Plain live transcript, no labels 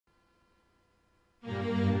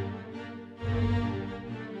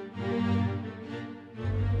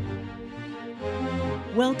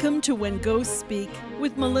Welcome to When Ghosts Speak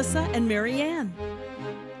with Melissa and Marianne.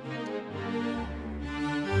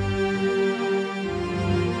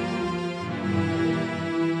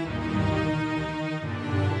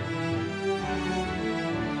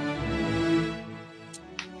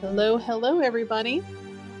 Hello, everybody.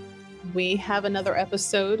 We have another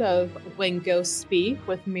episode of When Ghosts Speak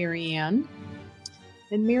with Marianne.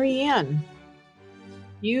 And Marianne,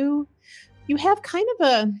 you have kind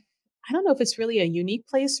of I don't know if it's really a unique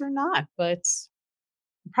place or not, but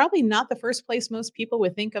probably not the first place most people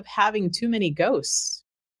would think of having too many ghosts.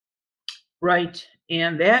 Right.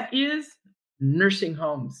 And that is nursing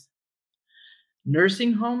homes.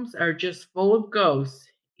 Nursing homes are just full of ghosts,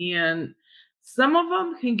 and some of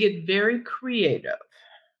them can get very creative,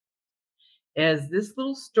 as this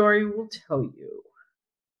little story will tell you.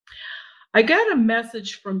 I got a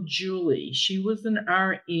message from Julie. She was an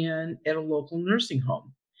RN at a local nursing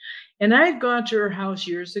home. And I had gone to her house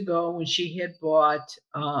years ago when she had brought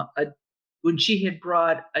a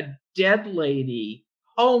dead lady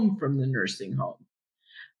home from the nursing home.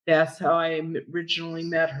 That's how I originally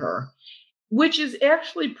met her, which is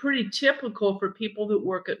actually pretty typical for people that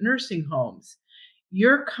work at nursing homes.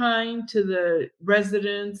 You're kind to the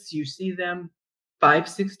residents. You see them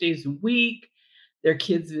 5-6 days a week. Their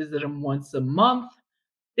kids visit them once a month.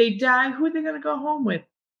 They die. Who are they going to go home with?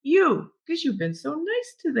 You, because you've been so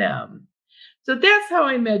nice to them. So that's how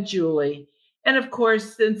I met Julie. And of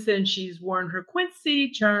course, since then, she's worn her Quincy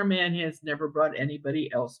charm and has never brought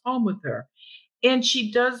anybody else home with her. And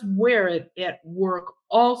she does wear it at work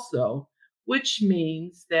also, which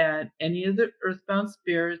means that any of the earthbound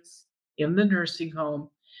spirits in the nursing home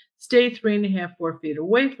stay 3.5, 4 feet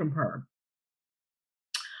away from her.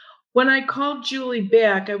 When I called Julie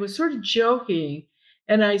back, I was sort of joking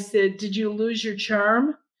and I said, "Did you lose your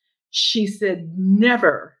charm?" She said,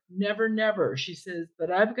 "Never, never, never." She says, "But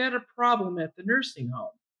I've got a problem at the nursing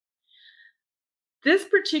home." This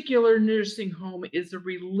particular nursing home is a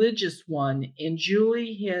religious one, and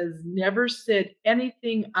Julie has never said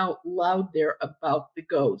anything out loud there about the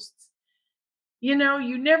ghosts. You know,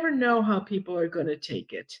 you never know how people are going to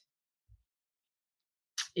take it.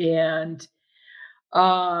 And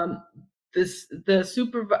and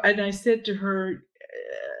I said to her,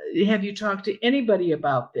 "Have you talked to anybody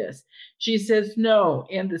about this?" She says no,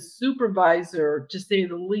 and the supervisor, to say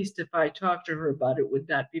the least, if I talked to her about it, would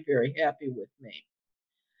not be very happy with me.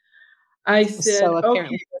 I said, So "Okay."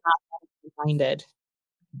 apparently they're not that open-minded.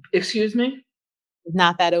 Excuse me?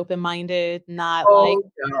 Not that open-minded, not like,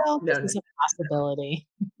 Oh, no, well, this no, no. is a possibility.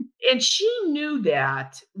 And she knew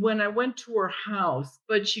that when I went to her house,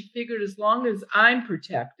 but she figured as long as I'm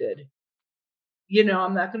protected,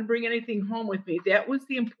 I'm not going to bring anything home with me. That was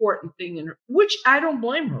the important thing in her, which I don't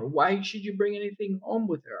blame her. Why should you bring anything home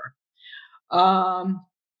with her?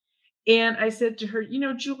 And I said to her,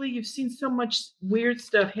 "Julie, you've seen so much weird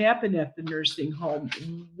stuff happen at the nursing home.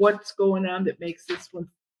 What's going on that makes this one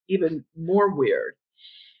even more weird?"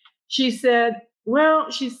 She said,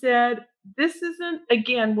 "This isn't,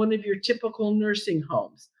 again, one of your typical nursing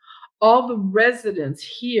homes. All the residents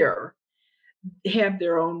here have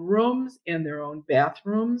their own rooms and their own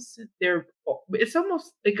bathrooms. It's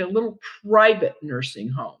almost like a little private nursing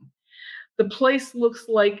home. The place looks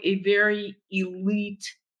like a very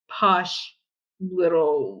elite, posh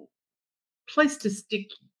little place to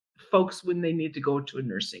stick folks when they need to go to a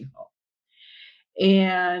nursing home.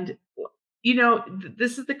 And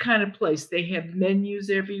this is the kind of place they have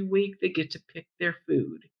menus every week. They get to pick their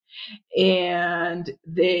food. And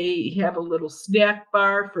they have a little snack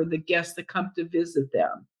bar for the guests that come to visit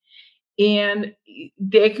them. And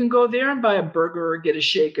they can go there and buy a burger or get a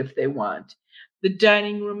shake if they want. The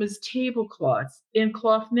dining room is tablecloths and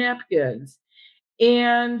cloth napkins.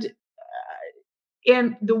 And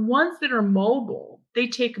the ones that are mobile, they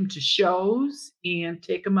take them to shows and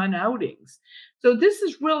take them on outings. So this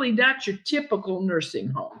is really not your typical nursing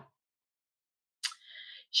home.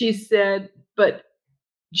 She said, but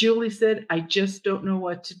Julie said, "I just don't know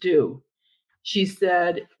what to do." She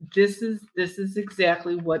said, this is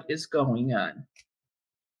exactly what is going on.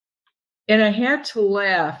 And I had to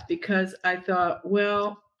laugh because I thought,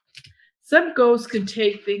 well, some ghosts can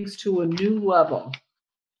take things to a new level.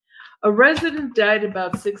 A resident died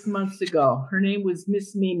about 6 months ago. Her name was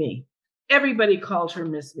Miss Mimi. Everybody called her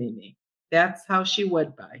Miss Mimi. That's how she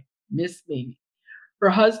went by, Miss Mimi. Her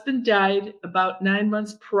husband died about 9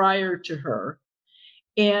 months prior to her,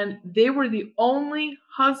 and they were the only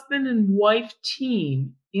husband and wife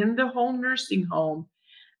team in the whole nursing home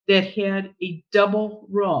that had a double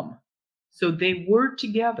room. So they were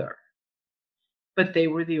together, but they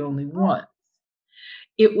were the only ones.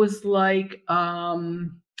 it was like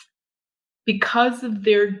because of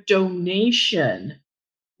their donation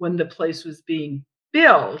when the place was being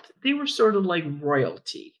built, they were sort of like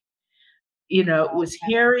royalty. It was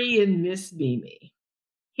Harry and Miss Mimi.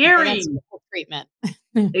 They had Harry, special treatment.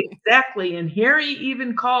 exactly. And Harry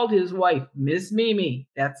even called his wife Miss Mimi.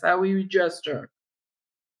 That's how he addressed her.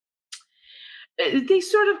 They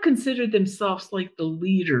sort of considered themselves like the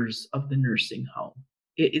leaders of the nursing home.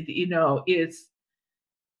 It's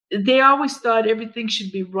they always thought everything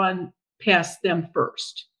should be run past them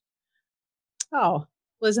first. Oh,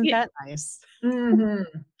 wasn't Yeah. that nice? Mhm.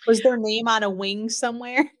 Was their name on a wing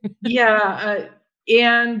somewhere? Yeah,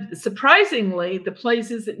 and surprisingly, the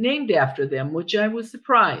place isn't named after them, which I was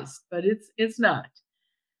surprised, but it's not.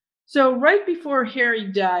 So right before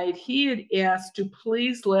Harry died, he had asked to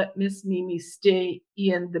please let Miss Mimi stay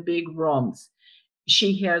in the big rooms.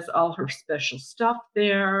 She has all her special stuff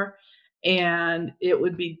there, and it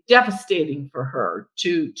would be devastating for her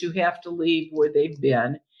to have to leave where they've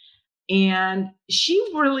been. And she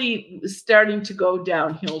really was starting to go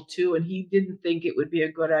downhill too, and he didn't think it would be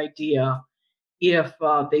a good idea if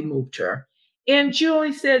they moved her. And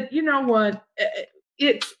Julie said, "You know what?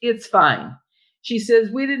 It's fine." She says,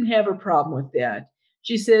 "We didn't have a problem with that."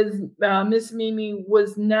 She says, "Miss Mimi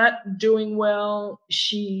was not doing well.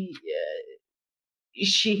 She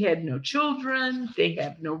had no children. They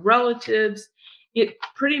have no relatives. It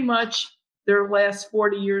pretty much their last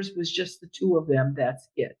 40 years was just the two of them. That's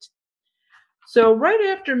it." So right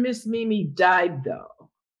after Miss Mimi died, though,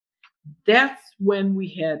 that's when we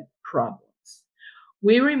had problems.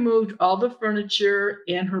 We removed all the furniture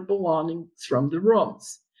and her belongings from the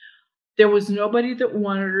rooms. There was nobody that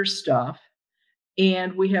wanted her stuff.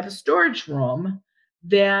 And we have a storage room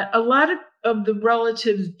that a lot of the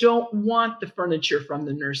relatives don't want the furniture from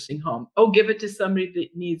the nursing home. Oh, give it to somebody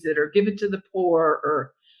that needs it, or give it to the poor,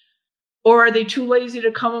 or are they too lazy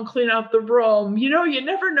to come and clean out the room? You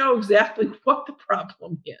never know exactly what the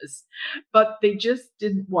problem is, but they just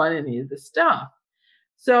didn't want any of the stuff.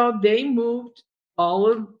 So they moved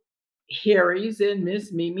all of Harry's and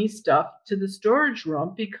Miss Mimi's stuff to the storage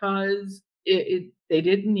room because they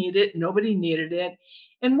didn't need it. Nobody needed it.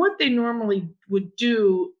 And what they normally would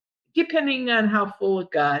do, depending on how full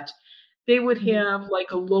it got, they would have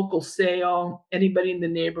like a local sale. Anybody in the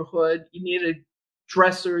neighborhood, you need a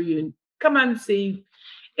dresser, you come on and see.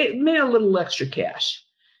 It made a little extra cash,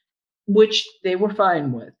 which they were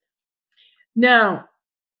fine with. Now,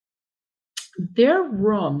 their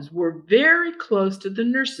rooms were very close to the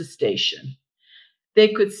nurse's station. They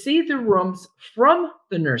could see the rooms from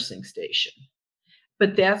the nursing station.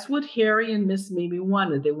 But that's what Harry and Miss Mimi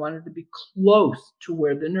wanted. They wanted to be close to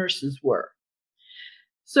where the nurses were.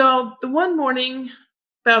 So the one morning,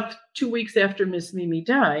 about 2 weeks after Miss Mimi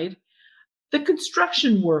died, the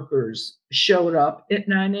construction workers showed up at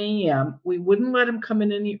 9 a.m. We wouldn't let them come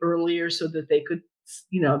in any earlier so that they could,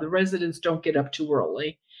 the residents don't get up too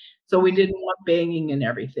early. So we didn't want banging and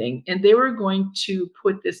everything. And they were going to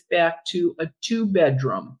put this back to a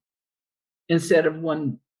 2-bedroom instead of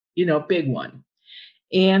one, big one.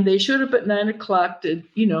 And they showed up at 9 o'clock to,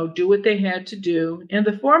 do what they had to do. And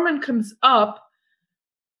the foreman comes up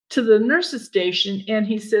to the nurse's station and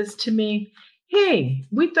he says to me, "Hey,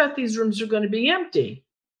 we thought these rooms were going to be empty."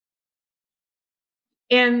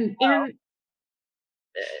 And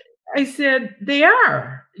I said, "They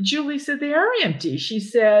are." Julie said, "They are empty." She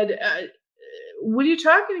said, "What are you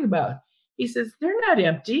talking about?" He says, "They're not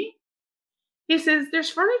empty." He says, "There's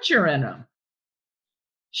furniture in them."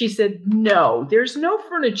 She said, "No, there's no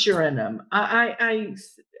furniture in them."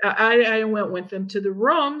 I went with them to the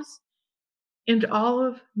rooms, and all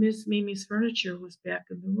of Miss Mimi's furniture was back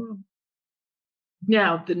in the room.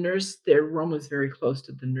 Now, their room was very close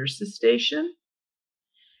to the nurse's station.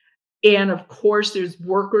 And of course, there's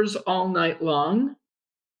workers all night long.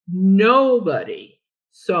 Nobody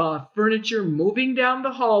saw furniture moving down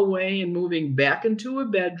the hallway and moving back into a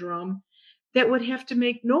bedroom that would have to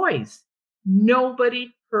make noise.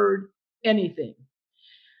 Nobody heard anything.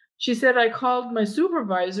 She said, "I called my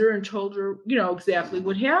supervisor and told her, exactly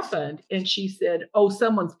what happened." And she said, "Oh,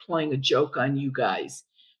 someone's playing a joke on you guys."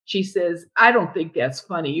 She says, "I don't think that's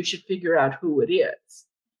funny. You should figure out who it is."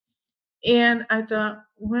 And I thought,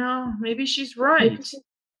 well, maybe she's right.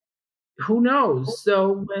 Who knows?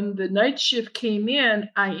 So when the night shift came in,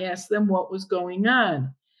 I asked them what was going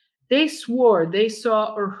on. They swore they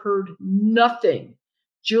saw or heard nothing.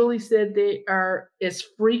 Julie said they are as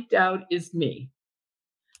freaked out as me.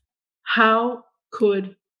 How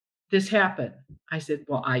could this happen? I said,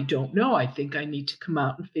 "Well, I don't know. I think I need to come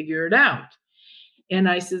out and figure it out." And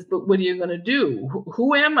I says, "But what are you going to do?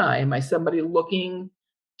 Who am I? Am I somebody looking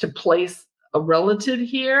to place a relative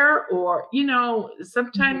here, or,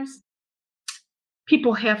 sometimes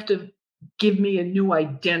people have to give me a new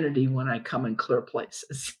identity when I come in clear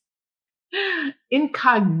places.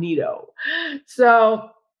 Incognito.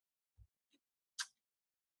 So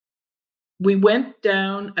I went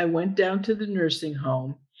down to the nursing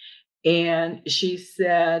home, and she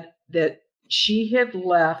said that she had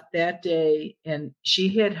left that day and she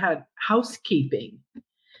had housekeeping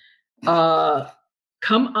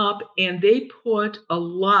come up, and they put a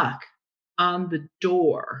lock on the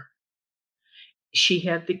door. She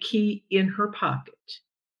had the key in her pocket,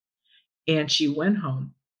 and she went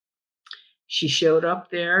home. She showed up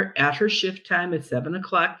there at her shift time at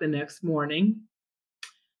 7:00 the next morning.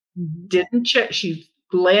 Didn't check. She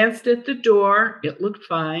glanced at the door. It looked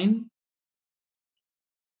fine.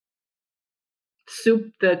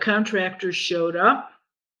 The contractor showed up.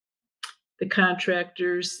 The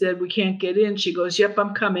contractor said, "We can't get in." She goes, "Yep,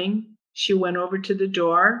 I'm coming." She went over to the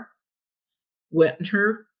door, went in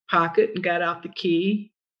her pocket and got out the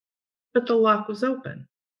key, but the lock was open.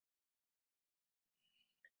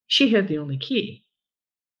 She had the only key.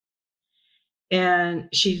 And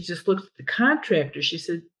she just looked at the contractor. She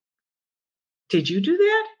said, "Did you do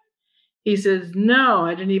that?" He says, "No,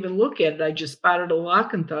 I didn't even look at it. I just spotted a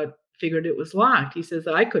lock and figured it was locked." He says,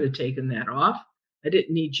 "I could have taken that off. I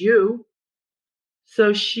didn't need you."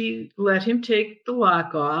 So she let him take the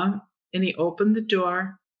lock off, and he opened the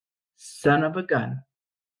door. Son of a gun.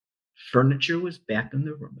 Furniture was back in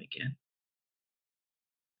the room again.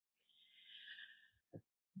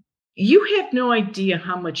 You have no idea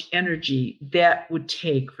how much energy that would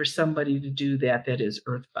take for somebody to do that is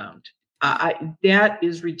earthbound. That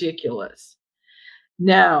is ridiculous.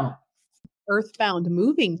 Now, Earthbound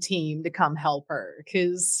moving team to come help her,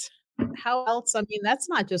 because how else? I mean, that's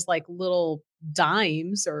not just like little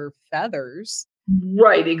dimes or feathers.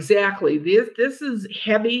 right, exactly. This is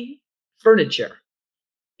heavy furniture.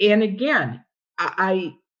 And again,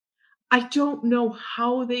 I don't know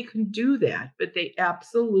how they can do that, but they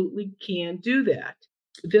absolutely can do that.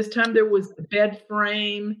 This time there was the bed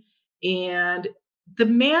frame and the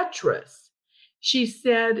mattress. She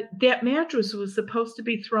said that mattress was supposed to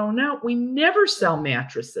be thrown out. We never sell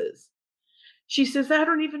mattresses. She says, "I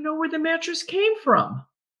don't even know where the mattress came from."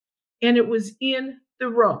 And it was in the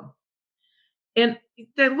room. And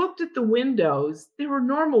they looked at the windows. They were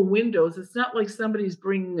normal windows. It's not like somebody's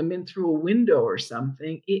bringing them in through a window or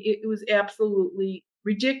something. It was absolutely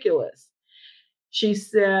ridiculous. She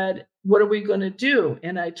said, "What are we going to do?"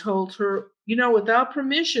 And I told her, without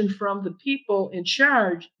permission from the people in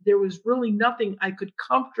charge, there was really nothing I could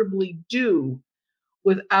comfortably do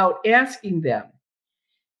without asking them.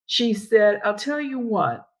 She said, "I'll tell you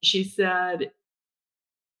what." She said,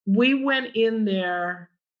 "We went in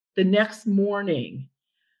there the next morning.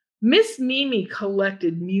 Miss Mimi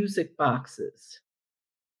collected music boxes,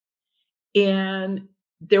 and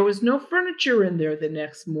there was no furniture in there the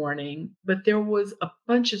next morning, but there was a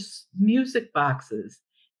bunch of music boxes.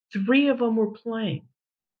 3 of them were playing."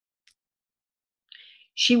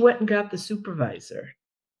 She went and got the supervisor.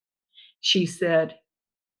 She said,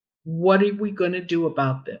 "What are we going to do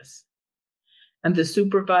about this?" And the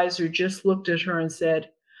supervisor just looked at her and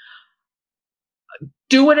said,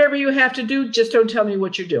 "Do whatever you have to do. Just don't tell me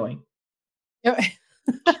what you're doing." At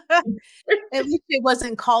least it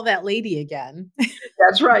wasn't "Call that lady again."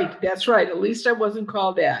 That's right. That's right. At least I wasn't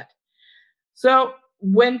called that. So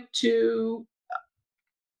went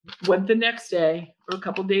the next day or a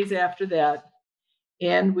couple days after that,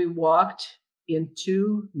 and we walked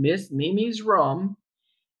into Miss Mimi's room,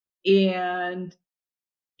 and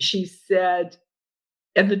she said,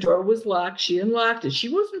 and the door was locked. She unlocked it. She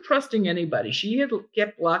wasn't trusting anybody. She had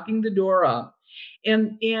kept locking the door up.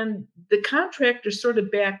 And the contractor sort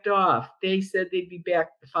of backed off. They said they'd be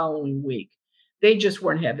back the following week. They just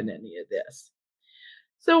weren't having any of this.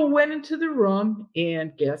 So went into the room,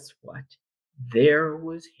 and guess what? There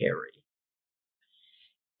was Harry.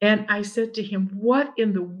 And I said to him, "What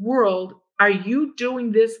in the world are you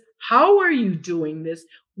doing this? How are you doing this?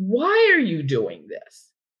 Why are you doing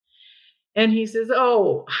this?" And he says,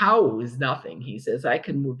 "Oh, how is nothing." He says, "I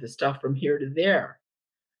can move the stuff from here to there."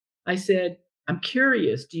 I said, "I'm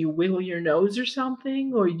curious. Do you wiggle your nose or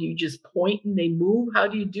something? Or do you just point and they move? How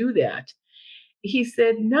do you do that?" He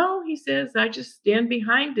said, "No," he says, "I just stand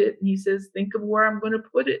behind it." And he says, "Think of where I'm going to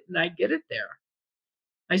put it, and I get it there."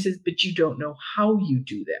 I says, "But you don't know how you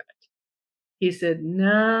do that." He said,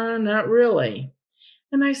 "No, not really."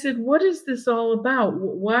 And I said, "What is this all about?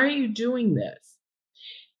 Why are you doing this?"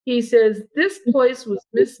 He says, "This place was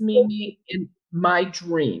Miss Mimi in my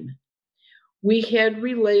dream. We had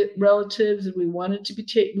relatives, and we wanted to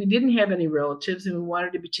be we didn't have any relatives, and we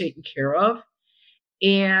wanted to be taken care of.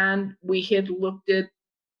 And we had looked at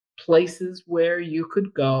places where you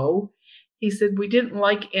could go. He said, we didn't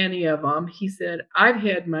like any of them. He said, I've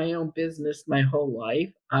had my own business my whole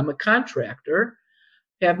life. I'm a contractor,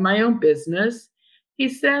 have my own business. He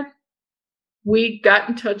said, we got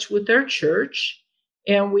in touch with our church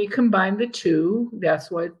and we combined the two. That's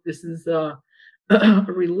why this is a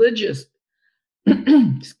religious,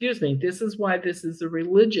 excuse me, this is why this is a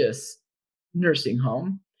religious nursing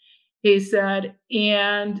home. He said,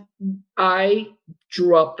 and I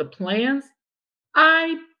drew up the plans.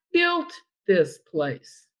 I built this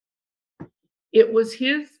place. It was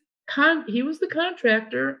he was the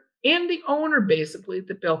contractor and the owner basically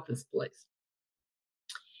that built this place.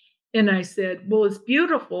 And I said, well, it's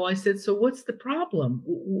beautiful. I said, so what's the problem?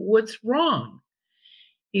 What's wrong?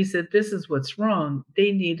 He said, this is what's wrong.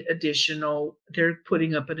 They need they're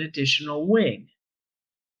putting up an additional wing.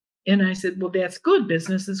 And I said, well, that's good.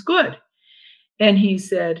 Business is good. And he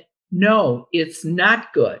said, no, it's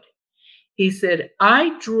not good. He said,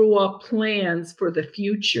 I drew up plans for the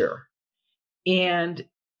future. And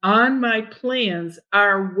on my plans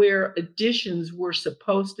are where additions were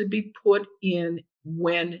supposed to be put in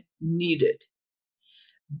when needed.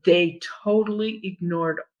 They totally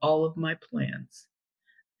ignored all of my plans.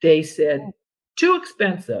 They said, too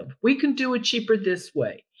expensive. We can do it cheaper this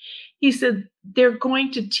way. He said, they're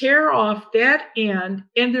going to tear off that end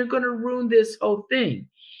and they're going to ruin this whole thing.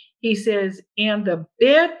 He says, and the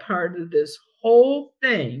bad part of this whole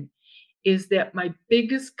thing is that my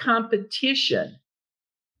biggest competition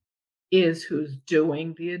is who's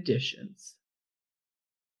doing the additions.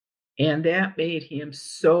 And that made him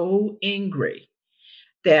so angry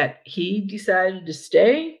that he decided to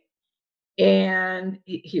stay, and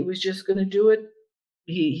he was just going to do it.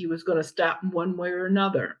 He was going to stop in one way or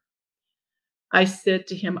another. I said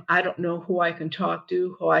to him, I don't know who I can talk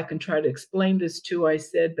to, who I can try to explain this to. I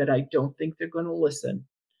said, but I don't think they're going to listen.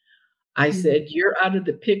 I said, you're out of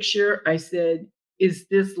the picture. I said,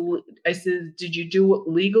 I said, did you do it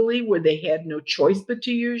legally where they had no choice but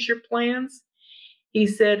to use your plans? He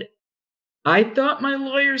said, I thought my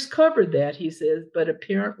lawyers covered that, he says, but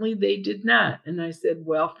apparently they did not. And I said,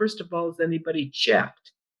 well, first of all, has anybody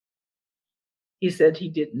checked? He said he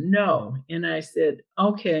didn't know. And I said,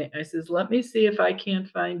 okay. I says, let me see if I can't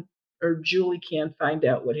find, or Julie can't find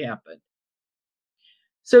out what happened.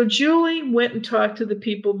 So Julie went and talked to the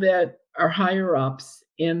people that are higher ups,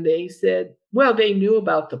 and they said, well, they knew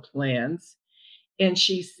about the plans. And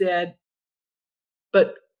she said,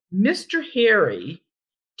 but Mr. Harry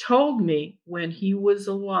told me when he was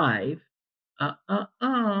alive,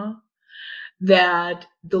 that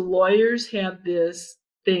the lawyers had this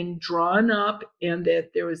thing drawn up and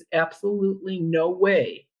that there was absolutely no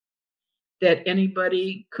way that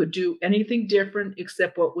anybody could do anything different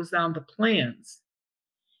except what was on the plans.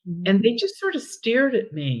 And they just sort of stared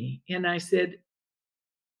at me. And I said,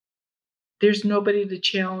 there's nobody to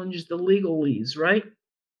challenge the legalese, right?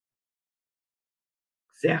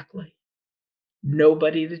 Exactly.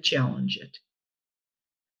 Nobody to challenge it.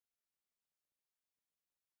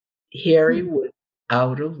 Harry was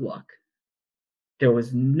out of luck. There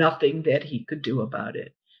was nothing that he could do about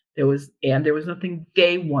it. There was nothing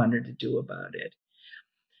they wanted to do about it.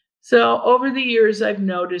 So over the years, I've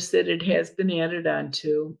noticed that it has been added on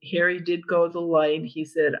to. Harry did go the light. He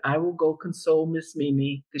said, I will go console Miss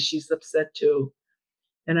Mimi because she's upset too.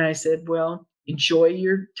 And I said, well, enjoy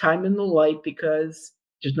your time in the light because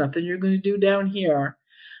there's nothing you're going to do down here.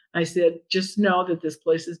 I said, just know that this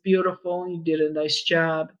place is beautiful and you did a nice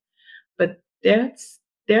job. But that's,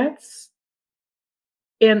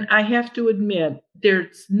 and I have to admit,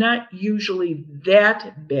 there's not usually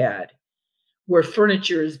that bad where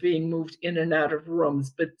furniture is being moved in and out of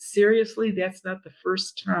rooms. But seriously, that's not the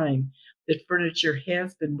first time that furniture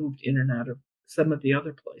has been moved in and out of some of the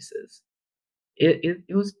other places. It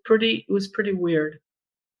was pretty weird.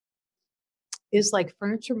 Is like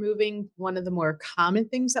furniture moving one of the more common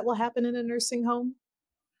things that will happen in a nursing home?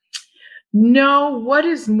 No, what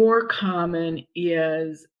is more common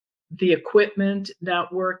is the equipment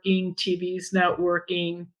not working, TVs not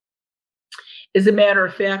working. As a matter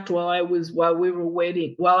of fact, while I was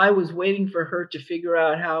waiting for her to figure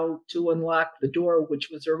out how to unlock the door, which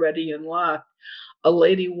was already unlocked, a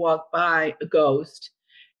lady walked by, a ghost,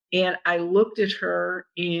 and I looked at her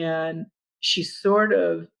and she sort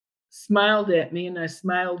of smiled at me and I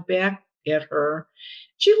smiled back at her.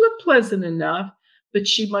 She looked pleasant enough, but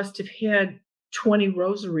she must have had 20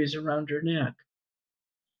 rosaries around her neck.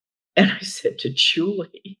 And I said to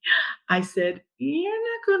Julie, I said, "You're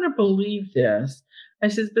not gonna believe this." I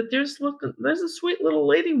says, "But there's a sweet little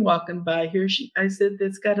lady walking by here." I said,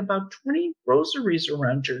 "That's got about 20 rosaries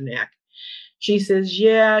around her neck." She says,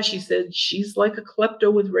 "Yeah." She said, "She's like a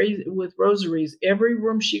klepto with rosaries. Every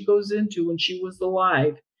room she goes into when she was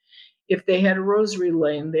alive, if they had a rosary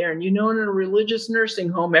laying there, and in a religious nursing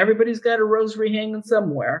home, everybody's got a rosary hanging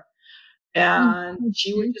somewhere." And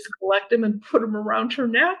she would Mhm. just collect them and put them around her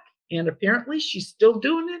neck, and apparently she's still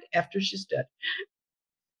doing it after she's dead.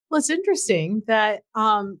 Well, it's interesting that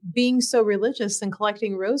being so religious and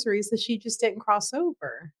collecting rosaries that she just didn't cross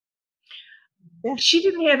over. Yeah. She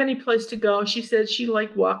didn't have any place to go. She said she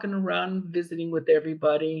liked walking around, visiting with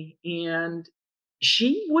everybody, and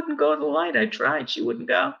she wouldn't go to the light. I tried, she wouldn't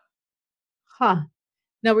go. Huh.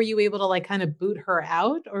 Now, were you able to like kind of boot her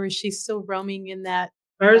out, or is she still roaming in that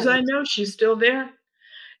As far as that I little know, she's still there.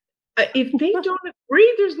 If they don't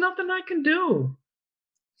agree, there's nothing I can do.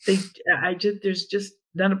 They I just there's just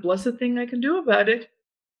not a blessed thing I can do about it.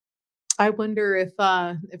 I wonder if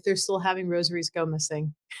they're still having rosaries go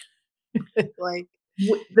missing. Like,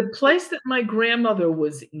 The place that my grandmother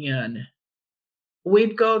was in,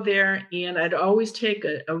 we'd go there, and I'd always take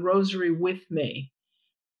a rosary with me,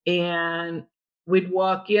 and we'd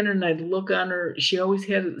walk in, and I'd look on her. She always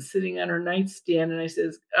had it sitting on her nightstand, and I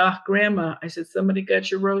says, "Ah, grandma," I said, "somebody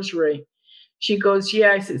got your rosary." She goes,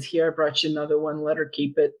 "Yeah." I says, "Here, I brought you another one. Let her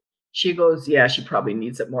keep it." She goes, "Yeah, she probably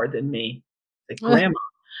needs it more than me." Like, "Grandma."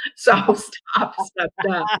 So stop.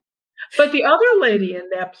 But the other lady in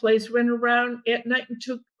that place went around at night and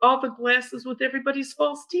took all the glasses with everybody's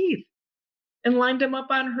false teeth and lined them up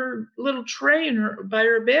on her little tray in her by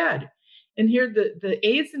her bed. And here the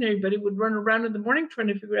aides and everybody would run around in the morning trying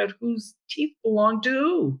to figure out whose teeth belonged to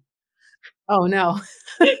who. oh no.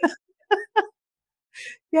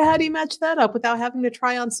 Yeah, how do you match that up without having to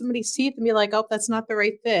try on somebody's teeth and be like, "Oh, that's not the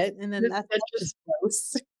right fit," and then That's that's just just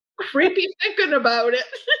gross. creepy thinking about it.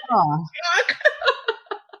 Aw,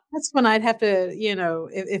 that's when I'd have to,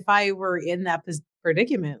 if I were in that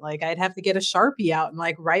predicament, like, I'd have to get a Sharpie out and,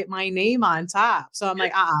 like, write my name on top. So I'm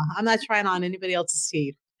like, I'm not trying on anybody else's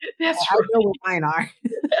teeth. That's I right. know what mine are."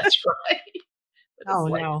 That's right. But it's Oh,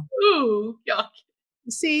 like, no. ooh, yuck.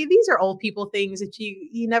 See, these are old people things that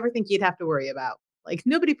you never think you'd have to worry about. Like,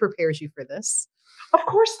 nobody prepares you for this. Of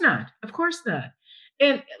course not. Of course not.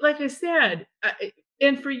 And like I said,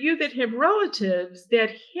 and for you that have relatives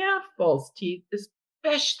that have false teeth,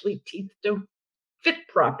 especially teeth don't fit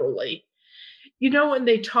properly, when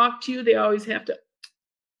they talk to you, they always have to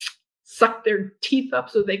suck their teeth up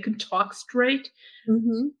so they can talk straight.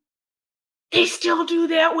 Mhm. They still do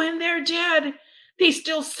that when they're dead. They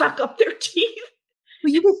still suck up their teeth.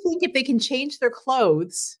 Well, you would think if they can change their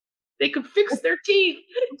clothes. They can fix their teeth.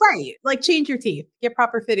 Right, like, change your teeth, get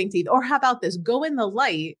proper fitting teeth, or how about this? Go in the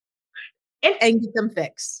light And and get them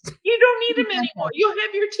fixed. you don't need Get them them anymore. fixed. You'll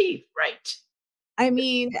have your teeth, right? I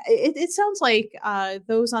mean, it sounds like,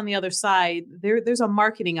 those on the other side, there's a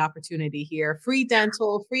marketing opportunity here. Free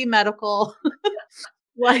dental, free medical.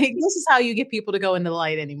 Like, this is how you get people to go into the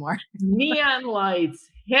light anymore. Neon lights.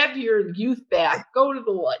 Have your youth back. Go to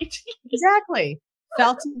the light. Exactly.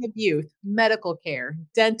 Fountain of youth, medical care,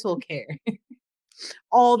 dental care,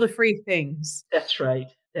 all the free things. That's right.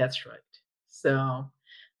 That's right. So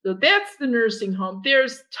that's the nursing home.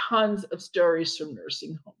 There's tons of stories from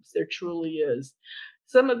nursing homes. There truly is.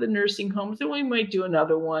 Some of the nursing homes, and we might do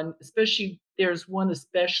another one, especially there's one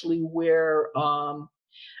especially where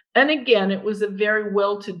and again, it was a very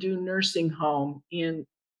well-to-do nursing home, and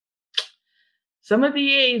some of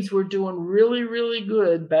the aides were doing really, really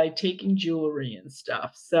good by taking jewelry and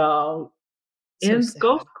stuff. So So and sad.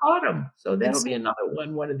 ghosts caught them. So that'll It's be another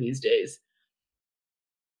one of these days.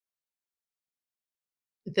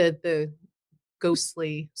 the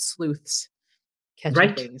ghostly sleuths catching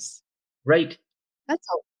Right. things. Right.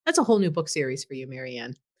 That's a whole new book series for you,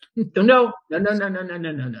 Marianne. So no, no, no, no, no, no,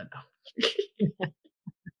 no, no, no, no.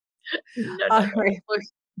 No, no, All no. right.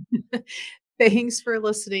 Well, thanks for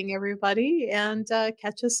listening, everybody, and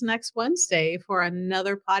catch us next Wednesday for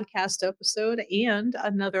another podcast episode and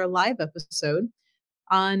another live episode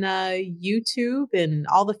on YouTube and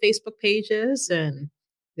all the Facebook pages, and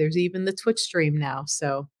there's even the Twitch stream now.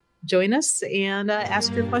 So join us and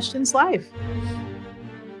ask your questions live.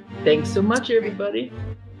 Thanks so much, everybody.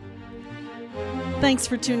 Thanks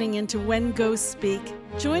for tuning in to When Ghosts Speak.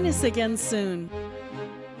 Join us again soon.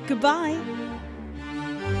 Goodbye.